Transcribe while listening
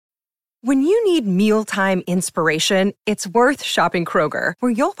When you need mealtime inspiration, it's worth shopping Kroger,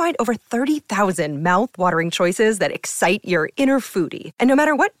 where you'll find over 30,000 mouth-watering choices that excite your inner foodie. And no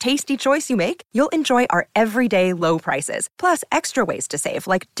matter what tasty choice you make, you'll enjoy our everyday low prices, plus extra ways to save,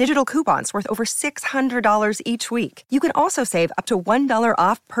 like digital coupons worth over $600 each week. You can also save up to $1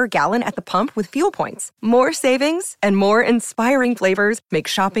 off per gallon at the pump with fuel points. More savings and more inspiring flavors make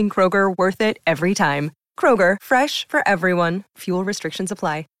shopping Kroger worth it every time. Kroger, fresh for everyone. Fuel restrictions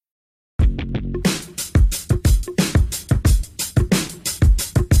apply.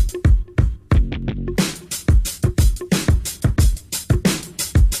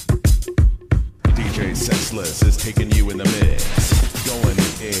 DJ Senseless is taking you in the mix. Going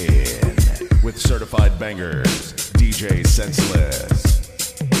in with certified bangers. DJ Senseless.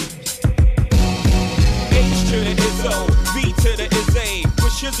 H to the Izzo, B to the Izzy.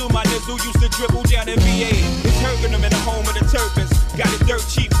 With Shizzle, my nizzle used to dribble down in VA. It's hurting them in the home of the Turpins. Got it dirt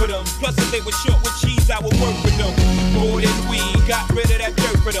cheap for them. Plus, if they were short with cheese, I would work with them. More than weed, got rid of that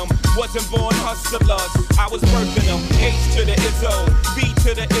dirt for them. Wasn't born hustlers, I was birthing them. H to the Izzo, B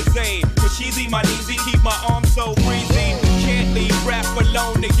to the Izzy. With Sheezy, my kneesy, keep my arms so breezy. Can't leave rap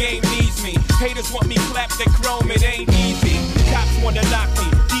alone, the game needs me. Haters want me clapped and chrome, it ain't easy. Cops wanna knock me,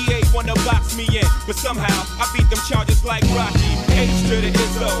 DA wanna box me in. But somehow, I beat them charges like Rocky. H to the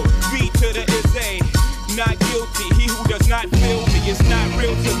Izzo, B to the Izzy. Not guilty, he who does not feel me is not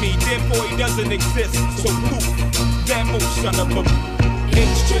real to me. Therefore he doesn't exist, so poof, that move son of a H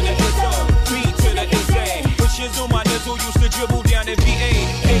to the Izzo, B to the Izzy. With Shizzle, my nizzle used to dribble down in VA.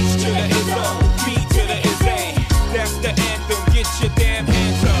 H to the Izzo, B to the Izzy. That's the anthem, get your damn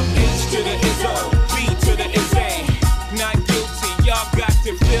hands up. H to the Izzo, B to the Izzy. Not guilty, y'all got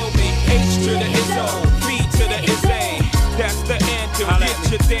to feel me. H to the Izzo, B to the Izzy. That's the anthem, get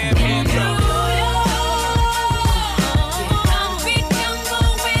your damn hands up.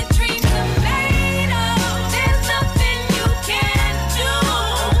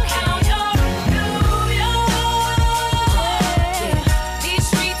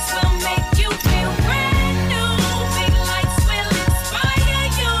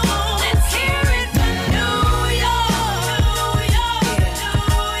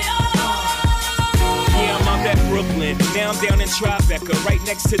 Now I'm down in Tribeca, right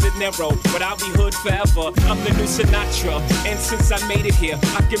next to the Narrow, but I'll be hood forever. I'm the new Sinatra, and since I made it here,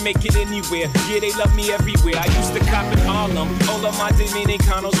 I can make it anywhere. Yeah, they love me everywhere. I used to cop in Harlem, all of my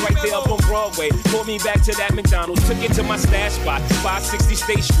Dominicanos right there up on Broadway. Pulled me back to that McDonald's, took it to my stash spot, 560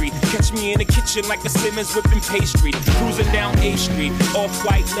 State Street. Catch me in the kitchen like the Simmons whipping pastry. Cruising down A Street,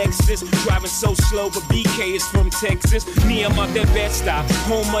 off-white Lexus, driving so slow, but BK is from Texas. Me, I'm out that Bed-Stuy,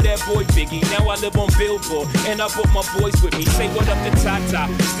 home of that boy Biggie. Now I live on Billboard, and I brought my boys with me. Say what up to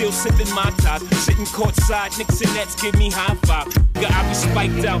Tata, still sipping my ties, sitting courtside, Knicks and Nets give me high five. I be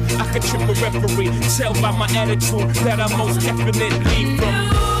spiked out, I could trip a referee. Tell by my attitude that I'm most definitely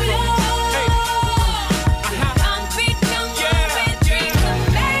from.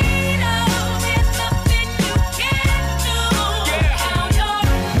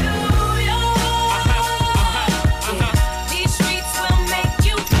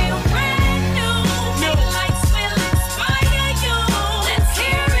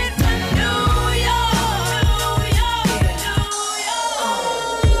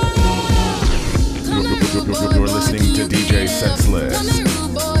 You're listening to DJ Senseless.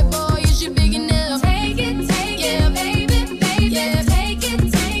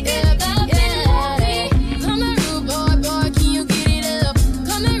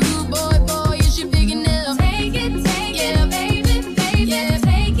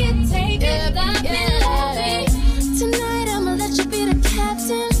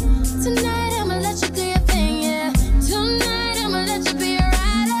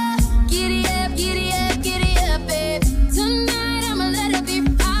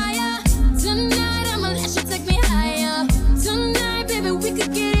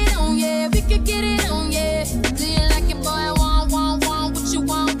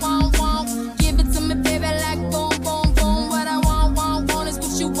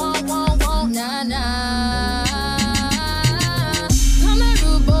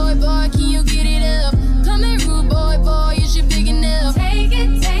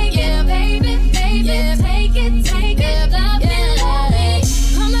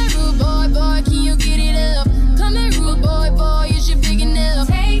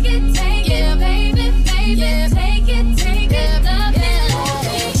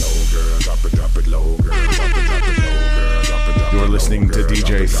 Listening to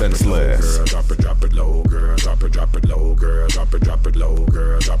DJ Senseless. Drop it low, girl. Drop it low, girl. Drop it low, girl. Drop it low,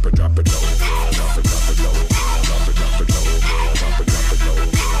 girl. Drop it low, girl. Drop it low, girl. Drop it low, girl. Drop it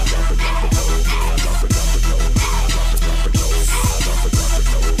low, girl.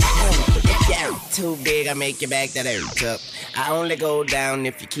 I make your back that ass up. I only go down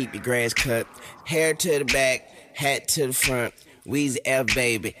if you keep your grass cut. Hair to the back, hat to the front. Weezy F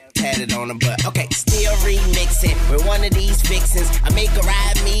baby, tatted on the butt. Okay, still remixing with one of these fixins. I make her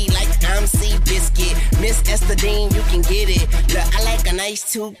ride me like I'm Seabiscuit. Miss Estadine, you can get it. Look, I like a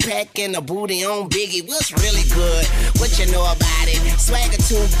nice two-pack and a booty on Biggie. What's really good? What you know about it? Swagger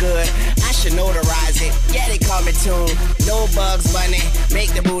too good. I should notarize it. Yeah, they call me Tune. No Bugs Bunny.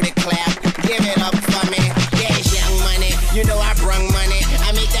 Make the booty clap. Give it up for me. Yeah, it's Young Money. You know I brung money.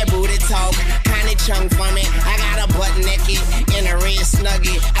 I make that booty talk. Kinda chunk for me. I got a butt naked in a red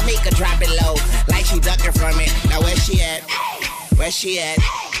snuggie. I make her drop it low, like she ducking from it. Now where she at? Where she at?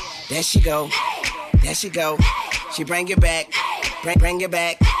 There she go. There she go. She bring it back. Bring it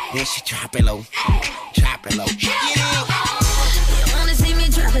back. Then she drop it low. Drop it low. Yeah. You wanna see me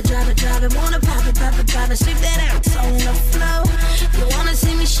drop it. Wanna pop it. Sweep that out on the floor. You wanna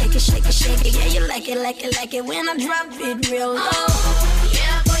see me shake it. Yeah, you like it when I drop it real low.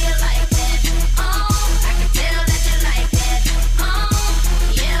 Yeah, boy, you like that. I can tell that you like that.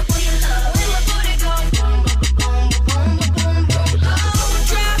 Yeah, boy, you love when my booty go boom, boom, boom, boom, boom, boom.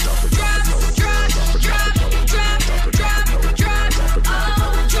 Drop.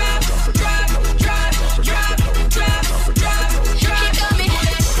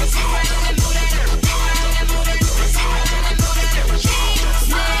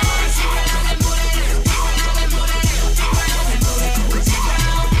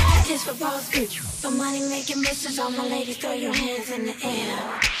 For money making misses, all my ladies throw your hands in the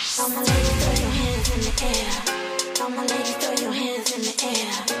air. All my ladies throw your hands in the air. All my ladies throw your hands in the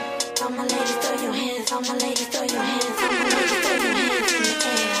air. All my ladies throw your hands. All my ladies throw your hands. All my ladies throw your hands in the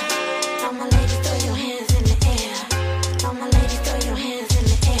air. All my ladies throw your hands in the air. All my ladies throw your hands in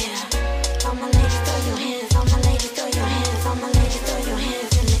the air. All my ladies throw your hands. All my ladies throw your hands. All my ladies throw your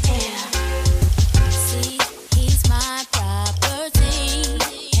hands in the air. See, he's my property,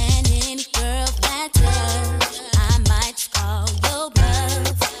 and any girl that touch, I might call your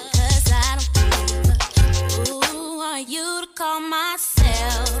bluff, 'cause I don't give. Who are you to call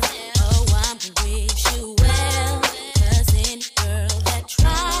myself? Oh, I'm gonna wish you well, 'cause any girl that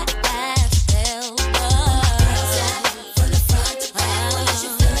try, they'll from the front to back, when you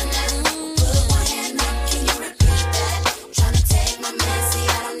feeling that? Put one hand up, can you repeat that? Tryna take my man, see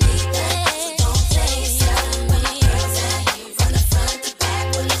I don't need that, so don't play yourself. When the girls at from the front to back,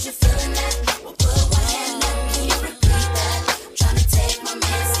 when you feeling that? Well, put one hand up, can you repeat that? Tryna take my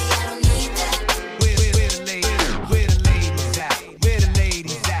man, see I don't need that. Where the ladies at? Where the ladies at? Where the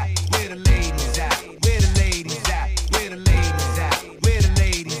ladies at? Where the ladies at? Where the ladies at? Where the ladies at? Where the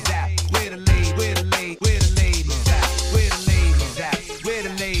ladies at? Where the ladies at? Where the ladies at? Where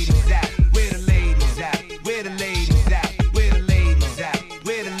the ladies at? Where the ladies at? Where the ladies at? Where the ladies at?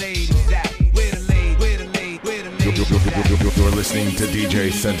 Where the ladies at? Where the ladies at? You're listening to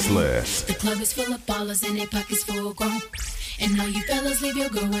DJ Senseless. The club is full of ballers and their pockets full grown. And all you fellas leave your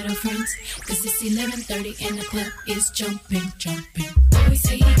girl with her friends, 'cause it's 11:30 and the club is jumping. Always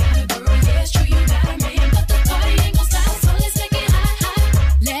say you got a girl, yeah, it's true you got a man, but the party ain't gon' stop, so let's make it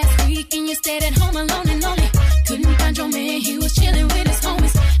hot. Last weekend you stayed at home alone and lonely. Couldn't find your man, he was chilling with his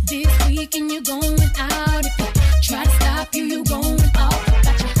homies. This weekend you going out. If you try to stop you, you going off.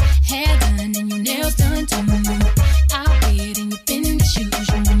 Got your hair done and your nails done too. Outfit and you in the shoes.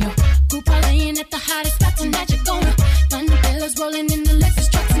 You and your group are laying at the hottest spot tonight. You're gonna find the fellas rolling in the Lexus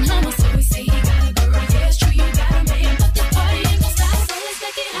trucks and Hummers. So we say you got a girl, yeah, it's true you got a man, but the party ain't gon' stop, so let's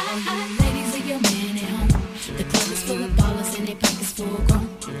make it hot. Ladies, leave your man at home. The club is full of ballers and their pockets full grown.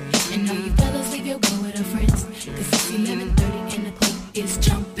 And all you fellas leave your girl with her friends, 'cause it's 11:30 and the club is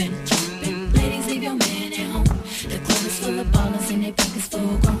jumping. Ladies, leave your man at home. The club is full of ballers and their pockets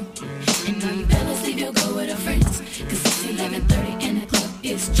full grown. And all you fellas leave your girl with her friends, 'cause it's 11:30 and the club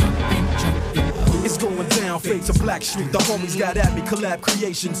is jumping. It's going down, fade to Black Street. The homies got at me, collab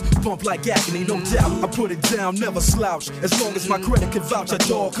creations. Bump like agony, no doubt. I put it down, never slouch. As long as my credit can vouch, a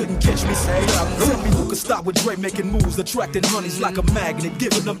dog couldn't catch me. Say, tell me who could stop with Dre making moves, attracting honeys like a magnet,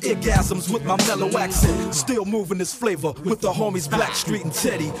 giving them orgasms with my mellow accent. Still moving this flavor with the homies Black Street and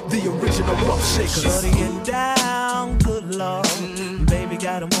Teddy, the original rough shakers. Shutting it down, good lord. Baby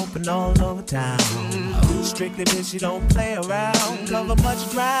got 'em open all over town. Strictly bitch, you don't play around. Cover much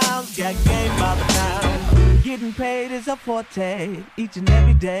ground, got game by the pound. Getting paid is a forte, each and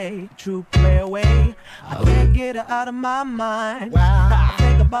every day. True play away, I can't get her out of my mind. I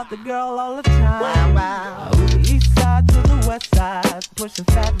think about the girl all the time. The east side to the west side, pushing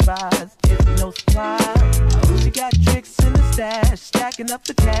fat rides, it's no surprise. She got tricks in the stash, stacking up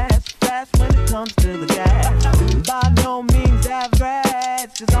the cash, fast when it comes to the gas. By no means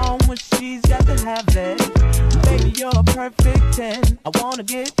average, she's on when she's got to have it. Baby, you're a perfect 10, I wanna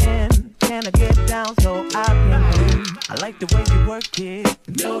get in. Can I get down so I can win? I like the way you work it,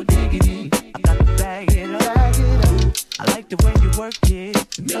 no diggity. I got to bag it up. I like the way you work it,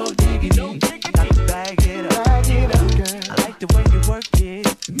 no diggity. I got to bag it up. I like the way you work it,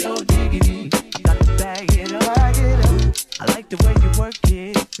 no diggity. I got to bag it up. I like the way you work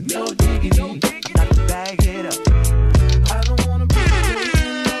it, no diggity. I got to bag it up. I don't wanna be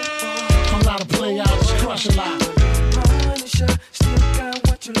I'm not a player, I just crush a lot. Still got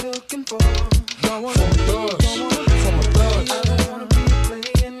what you're looking for. From a thug. I don't wanna be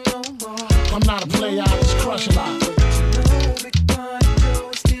playing no more. I'm not a player, I just crush a lot.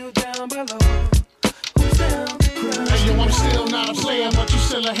 Hey yo, I'm still not a player, but you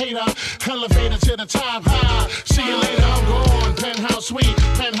still a hater. Elevator to the top high. See you later, I'm gone. Penthouse suite,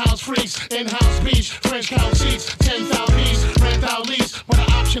 penthouse freaks, in-house beach, French couch seats, 10,000 piece, rent out lease with an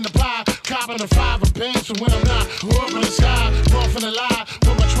option to buy. Copping a 5 of Benz from when I'm not. Up in the sky, off in the lie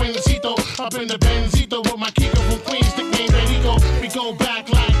with my twincito. Up in the Benzito with my Kiko from Queens, nickname Benito. We go back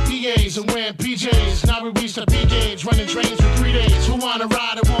like PAs and wearing PJs. Now we reach the P gauge, running trains for 3 days. Who wanna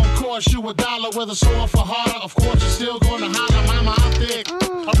ride? It won't cost you $1. Whether sore for harder, of course you're still gonna holler. Mama, I'm thick.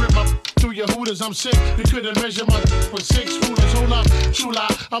 I rip my through your hooters, I'm sick. You couldn't measure my with 6 rulers. Hold up, true lie.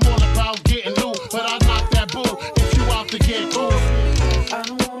 I'm all about getting loot, but I knock that bull if you out to get cool. I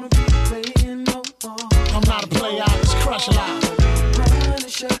don't wanna be playing no more. I'm not a player, I just crush a lot.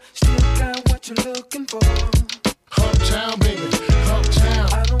 Still got what you're looking for. Uptown, baby, uptown.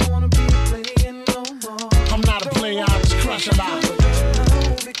 I don't wanna be playing no more. I'm not a player, I just crush a lot.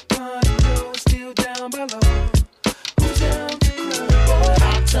 Still down below. Who's down to cry?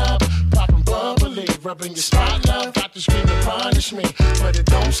 Hot tub, popping bubbly, rubbing your spot, love. Got to scream and punish me, but it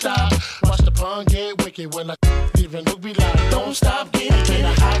don't stop. Watch the pun get wicked when I even look be like, don't stop, get it. In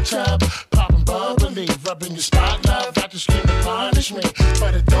a hot tub, popping bubbly, rubbing your spot, love. Got to scream and punish me,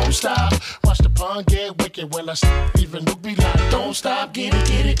 but it don't stop. Watch the pun get wicked when I even look be like, don't stop, get it,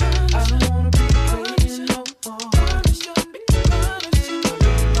 get it. I don't wanna be playing no more.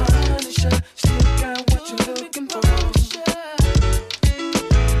 Still got what you're looking for.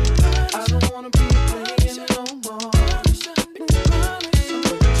 I don't wanna be playing no more.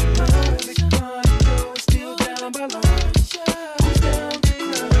 Still down below. Who's down to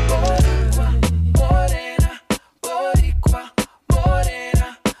cry? Morena, boricua, morena,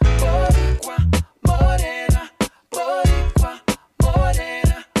 boricua, morena, boricua,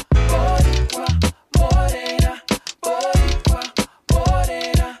 morena, boricua, morena, boricua,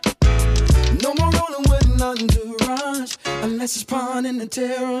 morena. No more rolling with nothing to rush, unless it's pawn in the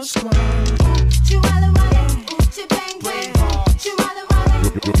terror squad.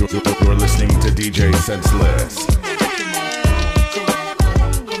 You're listening to DJ Senseless.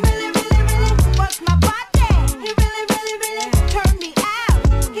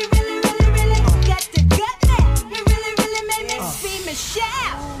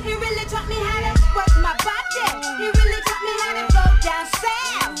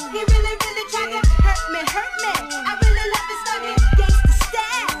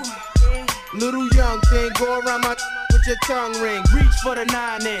 Little young thing, go around my with your tongue ring. Reach for the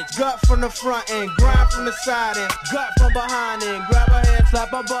 9-inch, gut from the front end, grind from the side end, gut from behind end. Grab her hand, slap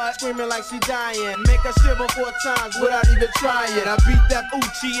her butt, screaming like she dying. Make her shiver 4 times without even trying. I beat that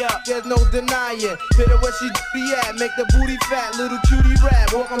Uchi up, there's no denying. Hit her where she be at, make the booty fat, little cutie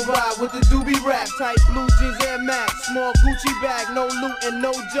rap. Walking by with the doobie rap, tight blue jeans Air Max, small Gucci bag, no loot and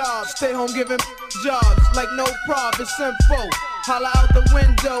no jobs. Stay home giving jobs like no prof, it's info. Holla out the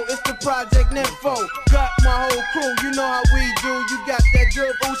window, it's the Project Nympho. Got my whole crew, you know how we do. You got that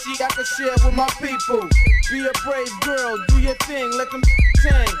good Uchi I can share with my people. Be a brave girl, do your thing, let them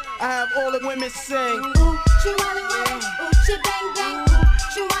sing. I have all the women sing. Ooh, she wanna ooh, she bang bang. Ooh,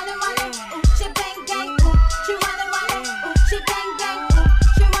 she wanna ooh, she bang bang. Ooh, she wanna ooh, she bang bang. Ooh,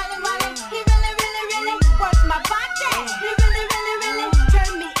 she wanna he really, really, really works my body. He really, really, really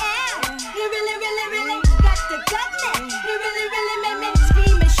turned me out. He really, really, really got the goodness. He really, really made me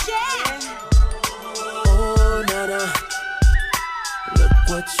scream and shout. Oh, Nana, look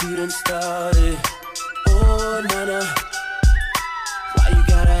what you done started. Oh, Nana, why you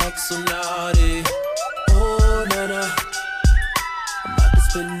gotta act so naughty? Oh, Nana, I'm about to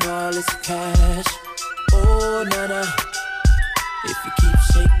spend all this cash. Oh, Nana, if you keep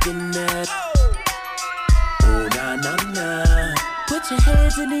shaking that. Oh, na na na, put Put your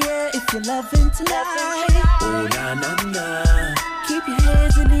hands in the air if you're loving tonight. Oh, na, na, na. Keep your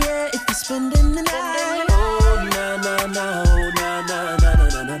hands in the air if you're spending the night. Oh, na, na, na. Oh, na, na, na, na,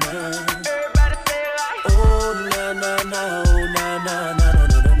 na, na, na. Everybody say it like. Oh, na, na, na. Oh, na, na, na, na,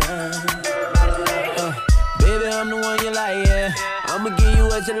 na, na, na. Baby, I'm the one you like, yeah. I'ma give you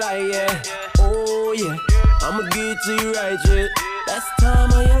what you like, yeah. Oh, yeah. I'ma give it to you right, yeah. That's the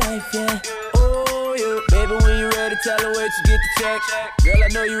time of your life, yeah. Oh, yeah. Baby, when you ready, tell her where you get the check. Girl, I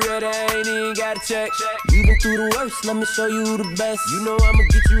know you ready, I ain't even got to check. You been through the worst, let me show you the best. You know I'ma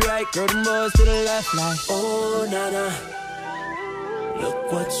get you right, girl, the boys to the left, like. Oh, na-na.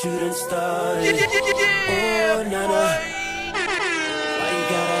 Look what you done started. Oh, na-na. Why you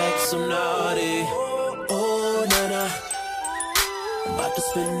gotta act so naughty? Oh, na-na. I'm about to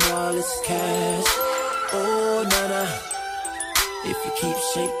spend all this cash. Oh, na-na. If you keep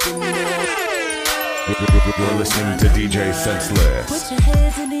shaking that. You're listening to DJ Senseless. Put your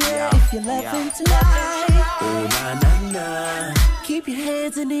hands in the air if you're loving tonight. Oh, na, na, na. Keep your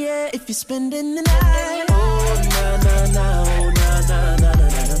hands in the air if you're spending the night. Oh, na, na, na. Oh, na, na, na, na,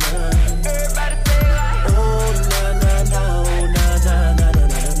 na, na. Everybody say it like. Oh, na, na, na. Oh, na, na, na, na,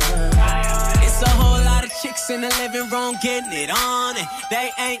 na, na. It's a whole lot of chicks in the living room getting it on, and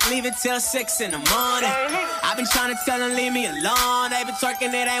they ain't leaving till 6 in the morning. I've been trying to tell them leave me alone. They been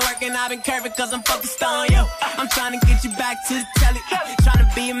twerking, it ain't working. I've been curving cause I'm focused on you. I'm trying to get you back to the telly. Trying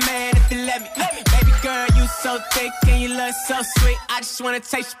to be a man if you let me. Baby girl, you so thick and you look so sweet. I just wanna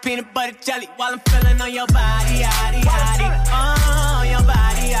taste your peanut butter jelly while I'm feeling on your body, yaddy, yaddy. Oh, your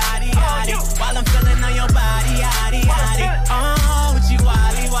body, yaddy, yaddy. While I'm feeling on your body, yaddy, yaddy. Oh, with you,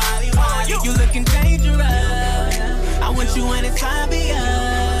 wally, wally, wally. You looking dangerous. I want you anytime be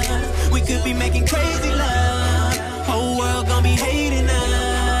us. We could be making crazy love. Whole world gon' be hating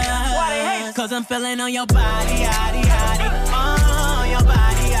us. Cause I'm feeling on your body, yaddy, yaddy. Oh, your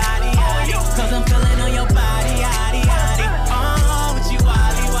body, yaddy, yaddy. Cause I'm feeling on your body, yaddy, yaddy. Oh, with you,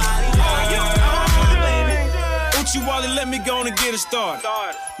 wally, wally, wally. Oh, baby. Uchi Wally, let me go on and get it started.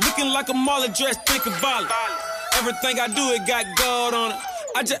 Looking like a Marley dressed thick and violent. Everything I do, it got gold on it.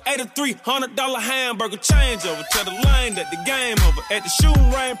 I just ate a $300 hamburger changeover. Tell the lane that the game over. At the shooting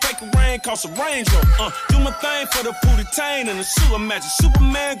range, break a rain, cost a Range Rover. Do my thing for the booty tain and the shoe. Imagine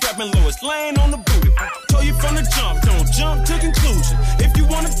Superman grabbing Lois Lane on the booty. Told you from the jump, don't jump to conclusion. If you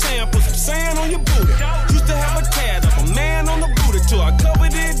want a tan, put some sand on your booty. Used to have a tad of a man on the booty till I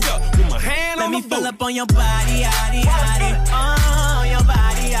covered it up with my hand on the booty. Let me fill up on your body, yaddy, yaddy. Oh, your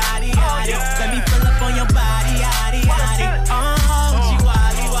body, yaddy, yaddy. Let me fill up on your body, yaddy, yaddy. Oh,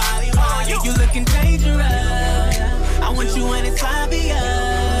 you looking dangerous. I want you anytime be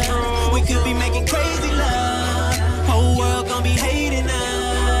us. We could be making crazy love. Whole world gon' be hating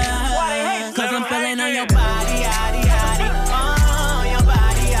us. Cause I'm feeling on your body, yaddy, yaddy. Oh, your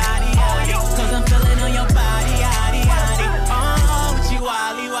body, yaddy, yaddy. Cause I'm feeling on your body, yaddy, yaddy. Oh, with you,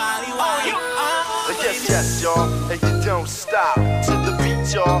 wally, wally, wally. Oh, yes, yes, y'all, and you don't stop. To the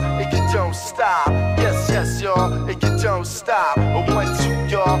beat, y'all, and you don't stop. Yes, yes, y'all, and you don't stop. 1,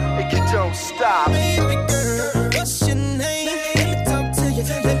 2, y'all, and you don't stop. Baby girl, what's your name? Let me talk to you,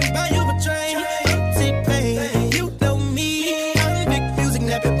 let me buy you a drink. T-Pain, you know me, I'm big music,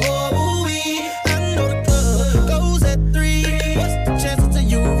 nappy boy. I know the club goes at 3. What's the chances of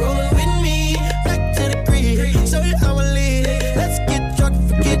you rolling with me? Back to the crib, show you how I live. Let's get drunk,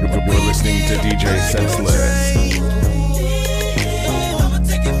 forget what we We're listening to DJ Senseless.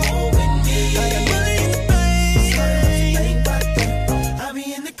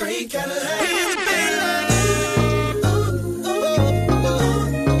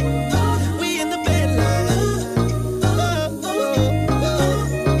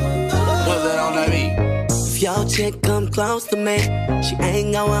 Chick come close to me. She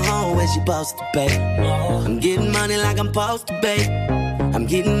ain't going home when she supposed to be. I'm getting money like I'm supposed to be. I'm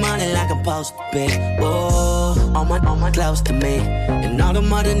getting money like I'm supposed to be. Oh, all my close to me. And all the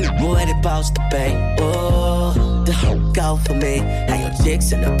mother niggas where they supposed to be. Oh, the hoe go for me. Now your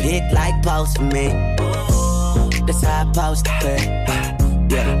chicks in the pic like post for me. Oh, that's how I supposed to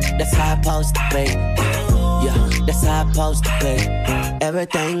be. Yeah, that's how I supposed to be. Yeah, that's how I supposed to be.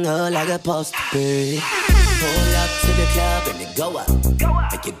 Everything look like it's supposed to be. Pull up to the club and it go up.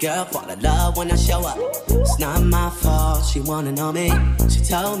 Make your girl fall in love when I show up. It's not my fault, she wanna know me. She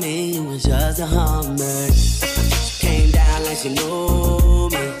told me it was just a hummer. She came down like she knew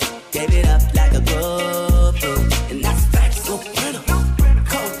me. Gave it up like a groupie. And that's facts, go print 'em.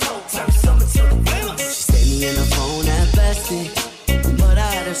 Cold, turn summer to the winter. She stayed me in the phone at bestie, but I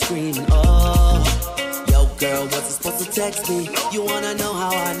had her screaming, oh. Yo, girl, wasn't supposed to text me. You wanna know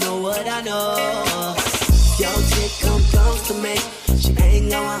how I know what I know? Yo, chick come close to me. ain't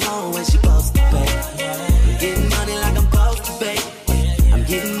going home when she supposed to pay. I'm getting money like I'm supposed to pay. I'm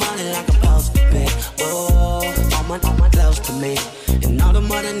getting money like I'm supposed to pay. Oh, all my close to me. And all the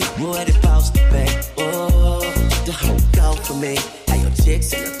money what it supposed to pay. Oh, the whole go for me. How your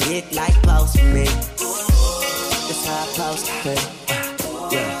chicks in the big like close for me. That's how I'm supposed to pay.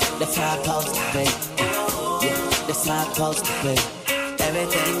 Yeah, that's how I'm supposed to pay. Yeah, that's how I'm supposed to pay.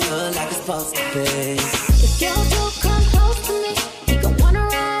 Everything good like it's supposed to be. If girl don't come close to me, he gon' wanna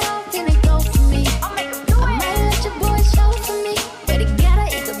ride off and it go for me. I might let your boy show for me, but he gotta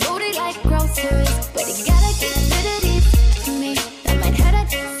eat the booty like groceries. But he gotta get rid of these for me. I might have that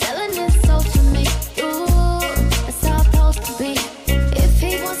selling his soul for me. Ooh, that's how I'm supposed to be. If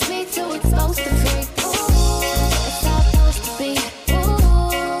he wants me to expose the freak. Ooh, that's how I'm supposed to be. Ooh,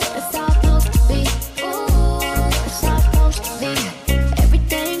 that's how I'm supposed to be. Ooh, that's how I'm supposed to be.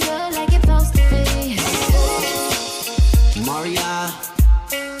 Everything good like it's supposed to be. Maria,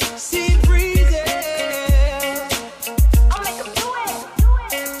 see breezy. I'll make him do it.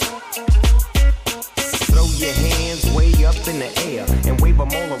 Throw your hands way up in the air and wave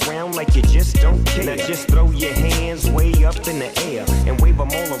them all around like you just don't care. Now just throw your hands way up in the air and wave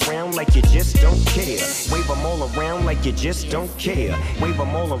them all around like you just don't care. Wave them all around like you just don't care. Wave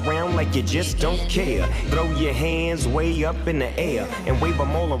them all around like you just don't care. Throw your hands way up in the air and wave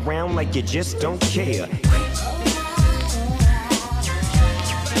them all around like you just don't care.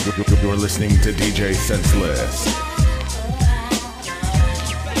 You're listening to DJ Senseless.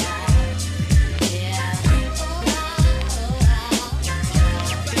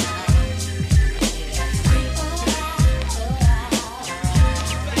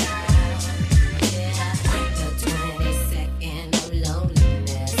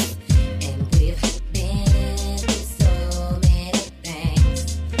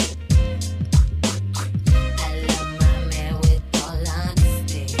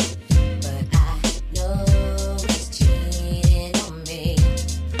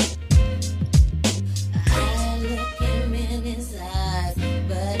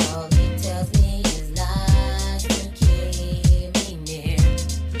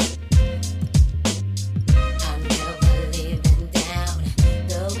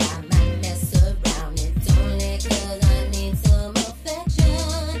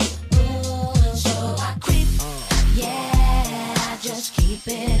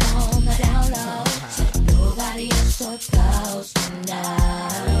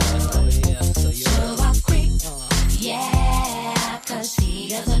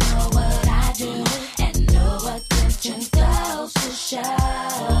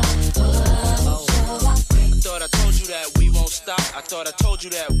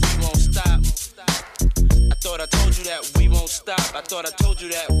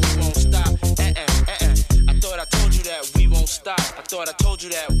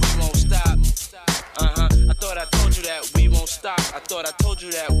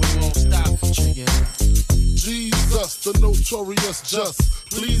 Just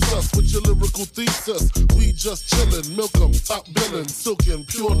please us with your lyrical thesis. We just chillin', milk 'em, top billin', silkin',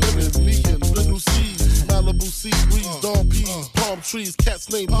 pure linen, me and little seeds, Malibu sea breeze, dawn peas, palm trees, cats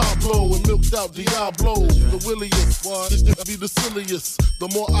named Pablo and milked out Diablo. The williest, this to be the silliest. The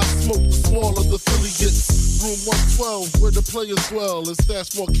more I smoke, the smaller the silly gets. Room 112, where the players dwell, and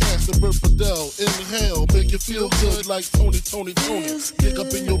stash more cash than Bert Fidel. Inhale, make you feel good like Tony. Kick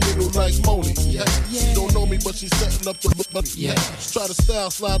up in your middle like Moni. Yeah. She don't know me, but she's setting up the yeah. Try to style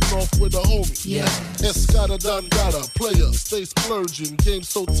sliding off with a homie. Yeah. Escada Don Gata, player, stay splurging. Game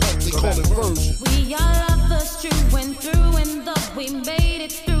so tight, they call it version. We are lovers, true and through, and though we made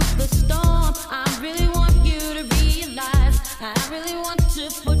it through the storm, I really want you to realize, I really want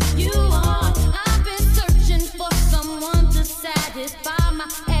to put you on. I've been searching for someone to satisfy my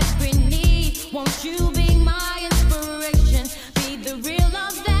every need. Won't you be my inspiration? Be the real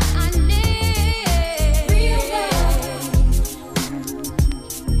love that I need. Real love.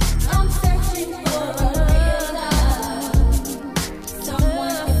 I'm searching for a real love.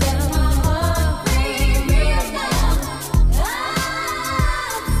 Someone to set my heart free. Real love.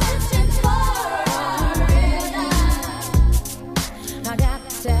 I'm searching for a real love. I got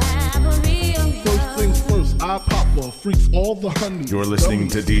to have a real love. First things first, I pop her, freaks all the honey. You're listening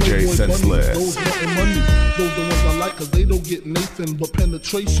to DJ Senseless. Those getting money, those the ones I like, cause they don't get Nathan but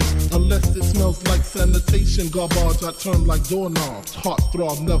penetration. Unless it smells like sanitation. Garbage I turn like doorknobs.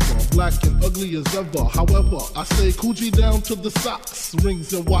 Heartthrob never, black and ugly as ever. However, I say Coochie down to the socks.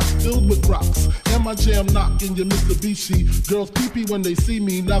 Rings and watch filled with rocks. And my jam knocking your Mitsubishi. Girls pee-pee when they see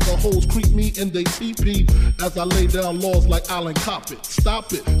me. Now the hoes creep me and they TP. As I lay down laws like Alan Coppet.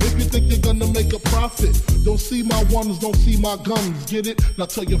 Stop it, if you think you're gonna make a profit. Don't see my ones don't see my guns, get it? Now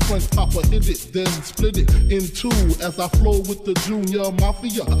tell your friends Papa hit it, then split it in two as I flow with the junior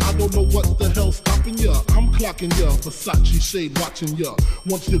mafia. I don't know what the hell's stopping ya. I'm clocking ya, Versace shade watching ya.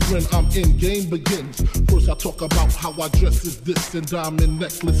 Once you grin, I'm in, game begins. First I talk about how I dress is this and diamond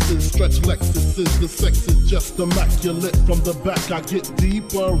necklaces, stretch Lexuses. The sex is just immaculate. From the back I get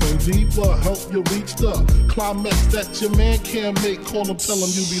deeper and deeper, help you reach the climax that your man can't make. Call him, tell him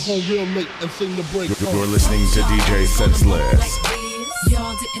you be home real late and sing the break. You're listening to DJ Senseless.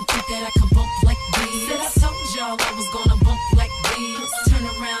 Y'all didn't think that I could bump like this. Said I told y'all I was gonna bump like this. Turn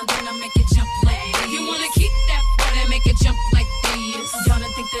around and I make it jump like this. You wanna keep that butt and make it jump like this. Y'all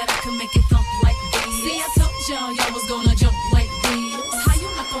didn't think that I could make it thump like this. See, I told y'all was gonna jump like this. How you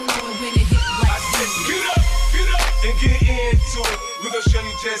not gonna know it when it hit like this? Get up and get into it. We gon' show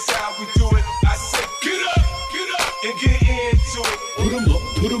you just how we do it. I said get up and get into it. Put 'em up,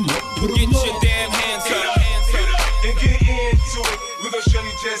 put 'em up, put 'em up. Get your damn hands up. And get into it. We gon' show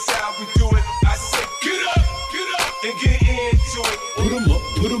you just how we do it. I said get up and get into it. Put 'em up,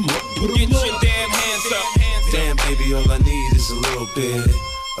 put 'em up, put 'em up. Get your damn hands up. Damn, baby, all I need is a little bit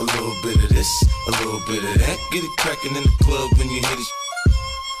of this, a little bit of that. Get it crackin' in the club when you hit it.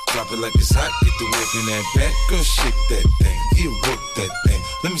 Drop it like it's hot, get the whip in that back. Girl, shake that thing, you work that thing.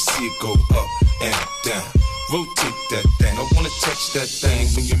 Let me see it go up and down. Rotate that thing, I wanna touch that thing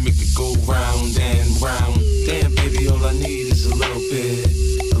when you make it go round and round. Damn, baby, all I need is a little bit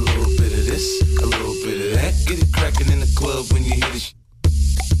of this, a little bit of that. Get it crackin' in the club when you hit it.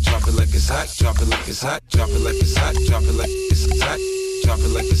 Drop it like it's hot, drop it like it's hot, drop it like it's hot, drop it like it's hot, drop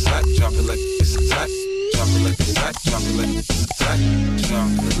it like it's hot, drop it like it's hot, drop it like it's hot, drop it like it's hot, drop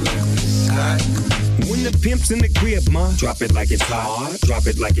it like it's hot. When the pimp's in the crib, ma, drop it like it's hot, drop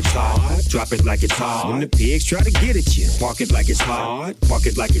it like it's hot, drop it like it's hot. When the pigs try to get at you, park it like it's hot, park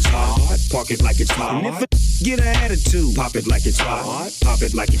it like it's hot, park it like it's hot. And if a get an attitude, pop it like it's hot, pop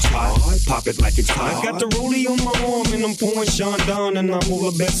it like it's hot, pop it like it's hot. I got the rollie on my arm and I'm pouring Sean down and I'm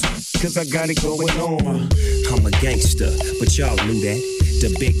all the best cause I got it going on. I'm a gangster, but y'all knew that.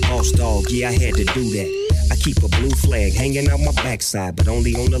 The big boss dog, yeah, I had to do that. I keep a blue flag hanging out my backside, but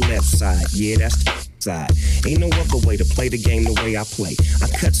only on the left side. Yeah, that's the side. Ain't no other way to play the game the way I play. I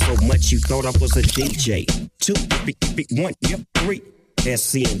cut so much you thought I was a DJ. 2, 1, yep, 3.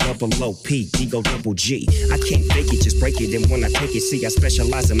 SC and double OP, Digo double G. I can't fake it, just break it. And when I take it, see, I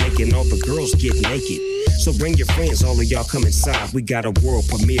specialize in making all the girls get naked. So bring your friends, all of y'all come inside. We got a world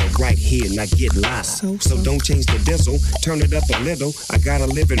premiere right here, now get live. So don't change the diesel, turn it up a little. I got a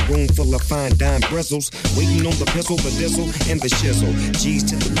living room full of fine dime bristles. Waiting on the pistol, the dizzle, and the shizzle. G's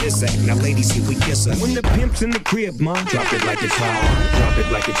to the bizac, now ladies, here we kiss her. When the pimp's in the crib, ma, drop it like it's hot, drop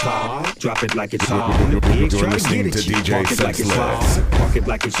it like it's hot, drop it like it's hot. When the pigs try to get at you, park it like it's hot. Park it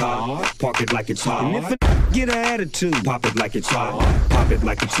like it's hot, park it like it's hot. And if a get an attitude, pop it like it's hot, pop it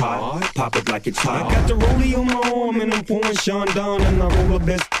like it's hot, pop it like it's hot. I got the rollie on my arm and I'm pouring Sean down and I roll the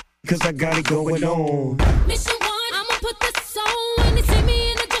best cause I got it going on. Mission 1, I'ma put this on. When they see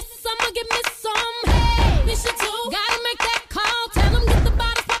me in the dress, I'ma give me some. Hey, Mission 2, gotta make that call. Tell them get the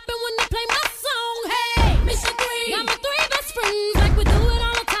bottle poppin' when they play my song. Hey, Mission 3, got my 3 best friends. Like we do it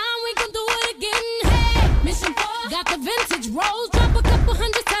all the time, we gon' do it again. Hey, Mission 4, got the vintage rolls. Drop a couple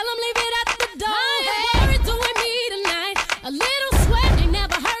hundred, tell them leave it at the door. Hey, worry doing me tonight. A little sweat ain't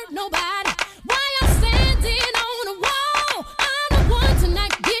never hurt nobody. Why I'm standing on the wall? I'm the one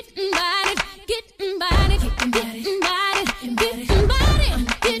tonight getting bodied, getting bodied, getting bodied, getting bodied,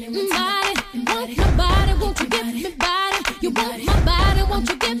 getting bodied. Want my body, won't you get me bodied? You want my body, won't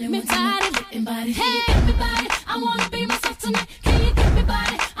you get me bodied? Hey, get me bodied, I wanna be myself tonight. Can you get me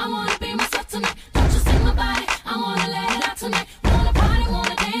bodied? I wanna be myself tonight. Don't you see my body? I wanna let it out tonight. Wanna party,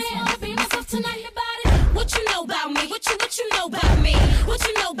 wanna dance, wanna be myself tonight. Your body. What you know about me? What you know about me? What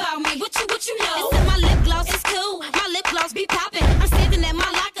you know about me? What you know? They said my lip gloss is cool. My lip gloss be popping. I'm standing at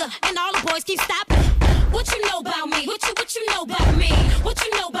my locker and all the boys keep stopping. What you know about me? What you know about me? What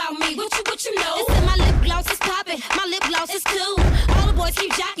you know about me? What you know? They said my lip gloss is popping. My lip gloss is cool. All the boys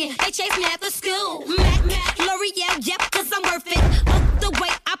keep jocking. They chase me after school. Mac, L'Oreal, yep, cause I'm worth it. Up the way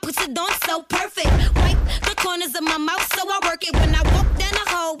I put it on so perfect. Wipe the corners of my mouth so I work it. When I walk down the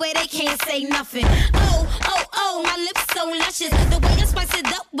hallway, they can't say nothing. Oh, my lips so luscious. The way I spice it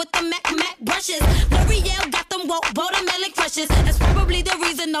up with the Mac brushes. L'Oreal got them watermelon crushes. That's probably the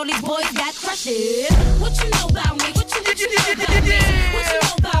reason all these boys got crushes. What you know about me? What you know about me? What you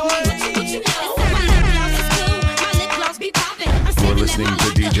know about me? What you know? My lip gloss is cool. My lip gloss be popping. I'm You're listening to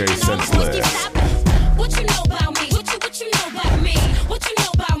DJ Senseless. What you know about me? What you know about me? What you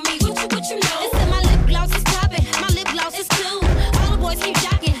know about me? What you know? They said my lip gloss is popping. My lip gloss is cool. All the boys keep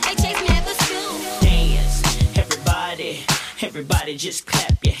jocking. They chase me after school. Dance, everybody. Everybody just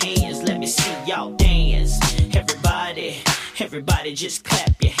clap your hands, let me see y'all dance. Everybody just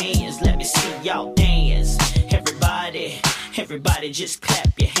clap your hands, let me see y'all dance. Everybody just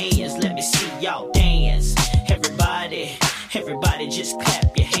clap your hands, let me see y'all dance. Everybody just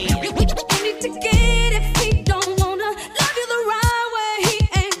clap your hands. You need to get if he don't wanna love you the right way. He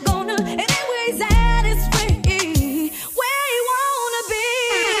ain't gonna, and anywhere he's at is where he wanna be.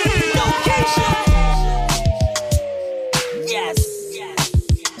 Location. Yes.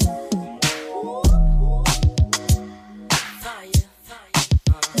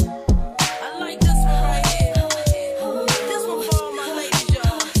 I like this one right here. This one for all my ladies,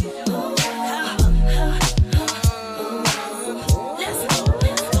 y'all.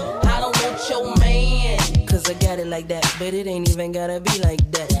 I don't want your man, 'cause I got it like that, but it ain't even gotta be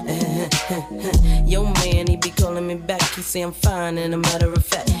like that. Your man, he be calling me back, he say I'm fine, and a matter of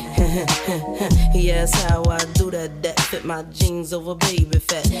fact, he asks how I do that fit my jeans over baby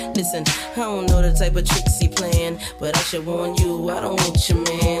fat. Listen, I don't know the type of tricks he playing, but I should warn you, I don't want your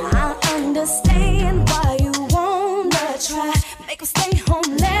man. I understand why you wanna try, make him stay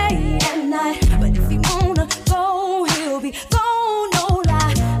home late at night, but if he wanna go, he'll be gone, no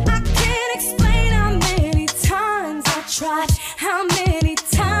lie. I can't explain how many times I tried, how many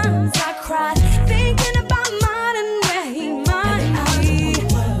times I cried, thinking about mine and where he might be.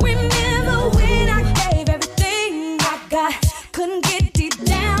 Remember when I gave everything I got, couldn't get deep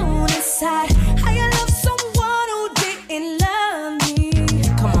down inside. How you love someone who didn't love me?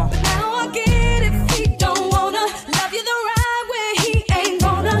 Come on. But now I get if he don't wanna love you the right way, he ain't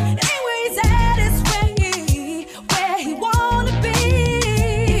gonna. Anywhere he's at is where he wanna be.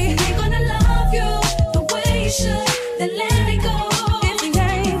 If he ain't gonna love you the way you should, then let it go. If he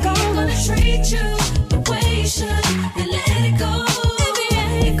ain't gonna treat you the way you should, then let it go. If he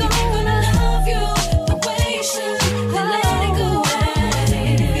ain't gonna love you the way you should, then let it go. If he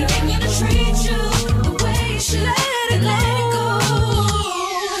ain't gonna treat you the way you should, then let it go.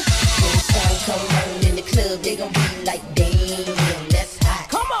 When the song come on in the club, they gon' be like, damn, that's hot.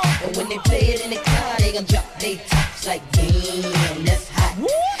 Come on. And when they play it in the car, they gon' drop their tops like, damn, that's hot.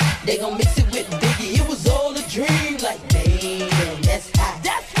 They gon' mix it with Biggie, it was all a dream, like, damn, that's hot.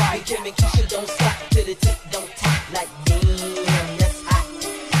 That's right. Kim and Keisha don't stop till the tip don't top, like, damn, that's hot.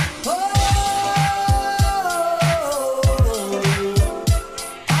 Oh,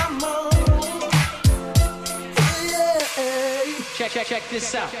 come on. Yeah. Check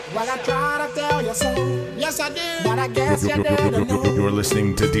this out. Well, I try to tell you so. Yes, I did. But I guess you didn't know. You're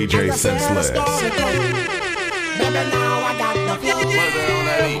listening to DJ Senseless. Baby, now I got the flow.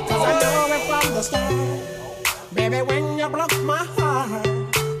 'Cause I know it from the start. Baby, when you broke my heart,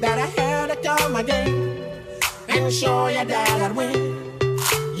 that I had to come again and show you that I'd win.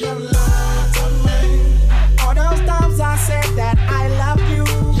 You lied to me. All those times I said that I love you.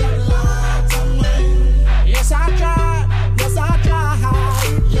 You lied to me. Yes, I tried. Yes, I tried.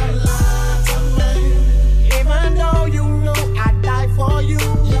 You lied to me. Even though you knew I'd die for you.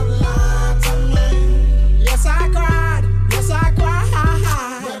 You lied to me. Yes, I cried. Yes, I cried.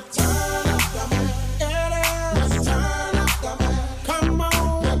 Return of the man. It is. Return of the man. Come on.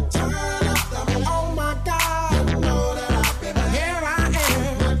 Return of the man. Oh my God. You know that I've been here. I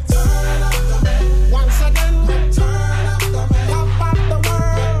am. Return of the man. Once again. Return of the man. Top of the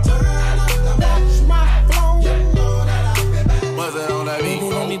world. Return of the man. Watch my flow. You know that I've been back. Baby,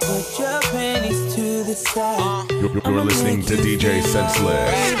 let me put your panties to the side. You're listening to DJ Senseless.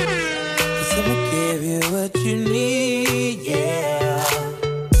 'Cause I'ma give you what you need, yeah.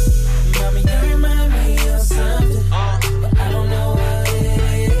 Mommy, you remind me of something, but I don't know what it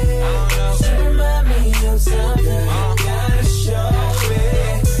is. You remind me of something, gotta show me.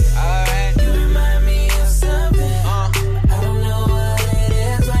 Alright. You remind me of something, but I don't know what it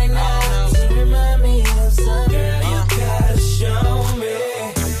is right now. You remind me of something, you gotta show me.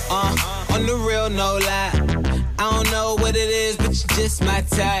 On the real, no lie. I don't know what it is, but you just my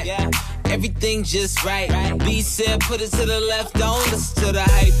type. Everything just right. B said put it to the left, don't listen to the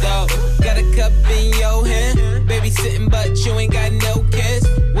hype though. Got a cup in your hand, baby sitting but you ain't got no kiss.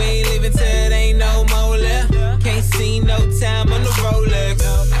 We ain't leaving till it ain't no more left. Can't see no time on the Rolex.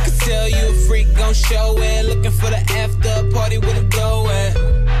 I can tell you a freak gon' show it. Looking for the after party with a dough at.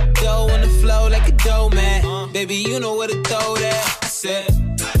 Dough on the flow like a dough man. Baby, you know where to throw that. I said,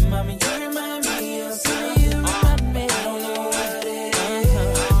 Mommy, you remind me of something. You remind me, I don't know what it is.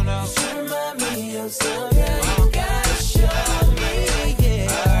 You remind me of something. You gotta show me,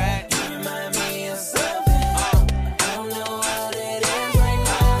 yeah. Alright. You remind me of something. I don't know what it is right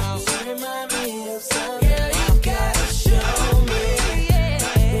now. You remind me of something. You gotta show me, yeah.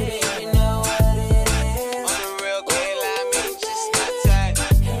 Baby, you know what it is. on the real, can't lie, me just not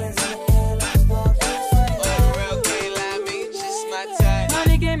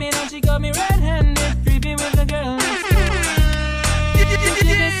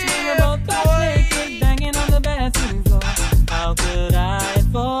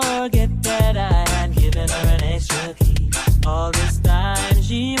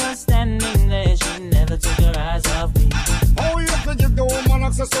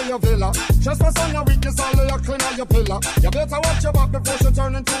so your villa. Trespass on your weakness, all of your clean on your pillar. You better watch your back before she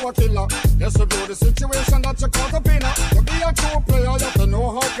turn into a killer. Yes, review the situation that you caught up in her. To be a true player, you have to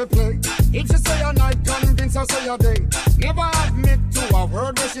know how to play. If she say a night, convince her say a day. Never admit to a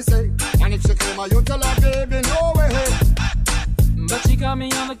word that she say. And if she claim her, you tell her, baby, no way. But she caught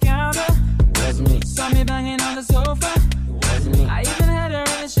me on the counter. Wasn't me. Saw me banging on the sofa. Wasn't me. I even had her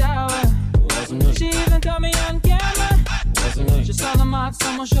in the shower. Wasn't me. She even caught me on camera. Wasn't me. She saw the marks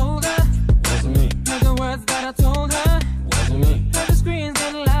on my shoulder. Wasn't me. Heard the words that I told her. Wasn't me. Heard the screams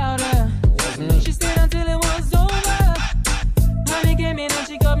getting louder. Wasn't me. She stayed until it was over. Honey came in and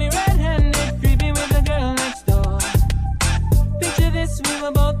she got me red-handed, creepy with the girl next door. Picture this, we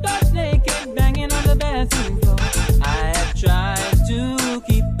were both butt naked, banging on the bathroom floor. I had tried to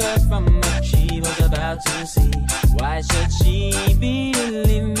keep her from what she was about to see. Why should she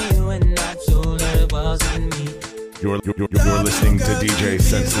believe me when I told her it wasn't me? You're listening to DJ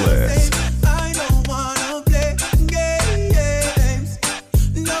Senseless. I don't wanna play games,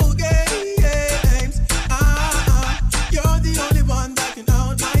 no games. You're the only one that can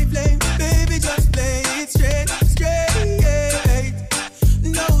out my flame. Baby, just play it straight.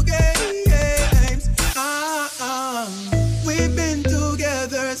 No games. We've been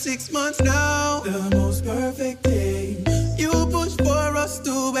together 6 months now. The most perfect day. You pushed for us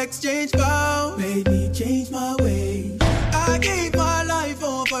to exchange vows. Made me change my ways. I gave my life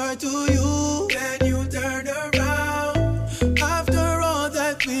over to you. Then you turned around. After all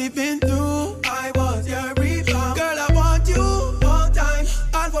that we've been through, I was your rebound. Girl, I want you all time.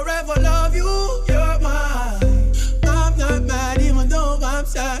 I'll forever love you. You're mine. I'm not mad even though I'm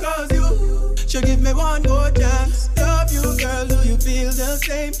sad. Cause you should give me one more chance. Love you, girl, do you feel the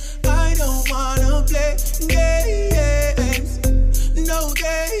same? I don't wanna play games. No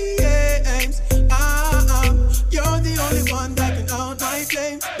games. You're the only one that can out my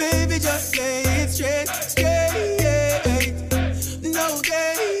flame. Baby, just play it straight. No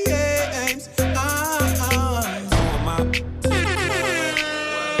games.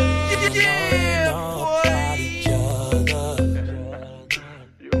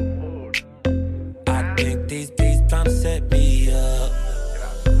 I think these beats trying to set me up.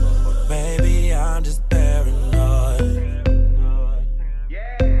 Maybe I'm just paranoid.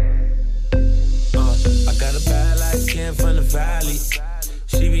 I got a bad light skin from the valley.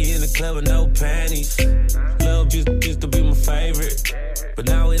 She be in the club with no panties. Love used to be my favorite, but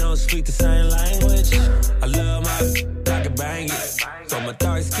now we don't speak the same language. I love my, I can bang it, so my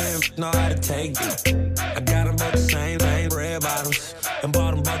dark skin know how to take it. I got them both the same red bottoms, and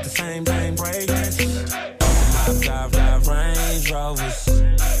bought them both the same fragrance. I drive Range Rovers.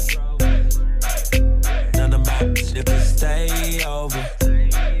 None of my shit can stay over.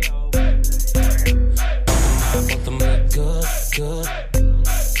 Both them look good.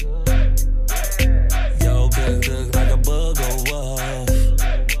 Yo, good look like a booger wolf.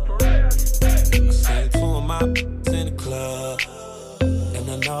 I seen two of my in the club, and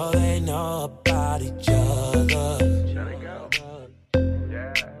I know they know about each other.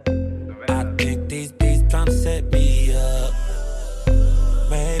 I think these beats tryna set me up.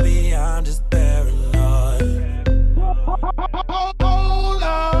 Maybe I'm just paranoid. Hold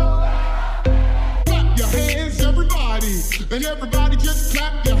up. Clap your hands, everybody. And everybody just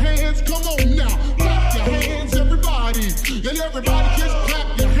clap your hands. Come on now. Clap your hands, everybody. And everybody just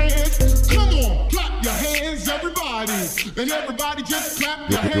clap your hands. Come on. Clap your hands, everybody. And everybody just clap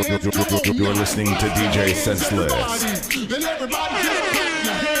your hands. Come on. You're listening to DJ Senseless. And everybody just clap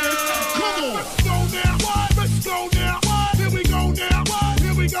your hands. Come on. Let's go now. Let's go now. Here we go now.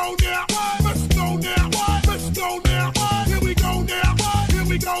 Here we go now. Let's go now. Let's go now. Here we go now. Here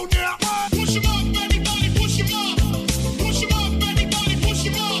we go now. Push 'em up, everybody, push 'em up. Push 'em up, everybody, push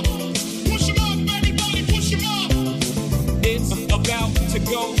 'em up. Push 'em up, everybody, push 'em up. It's about to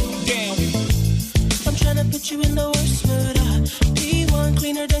go down. I'm tryna put you in the worst mood. P1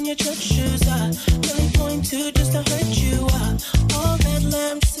 cleaner than your church shoes. Really point to just to hurt you. All that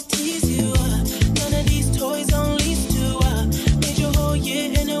lamb just to tease you. None of these toys on lease to. Made your whole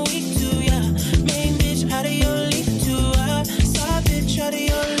year in a week too. Yeah, main bitch out of your league too. Side bitch out of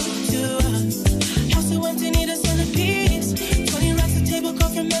your league too. House so empty, need a centerpiece. 20 racks a table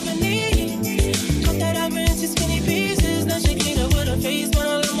come from Ebony. Cut that ivory into skinny pieces. Now she clean up with her face, but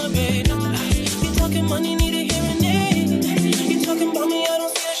I love my baby. You talking money, need a hearing aid. You talking about me, I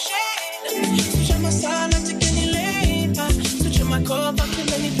don't see a shade. Switch on my side, like to Kenny Lane. Switch on my car, if I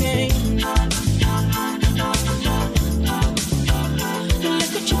feel any pain.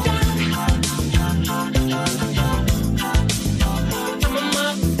 Look what you done. I'm a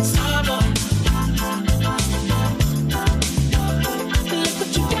mother, star boy. Look what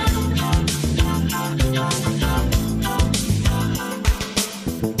you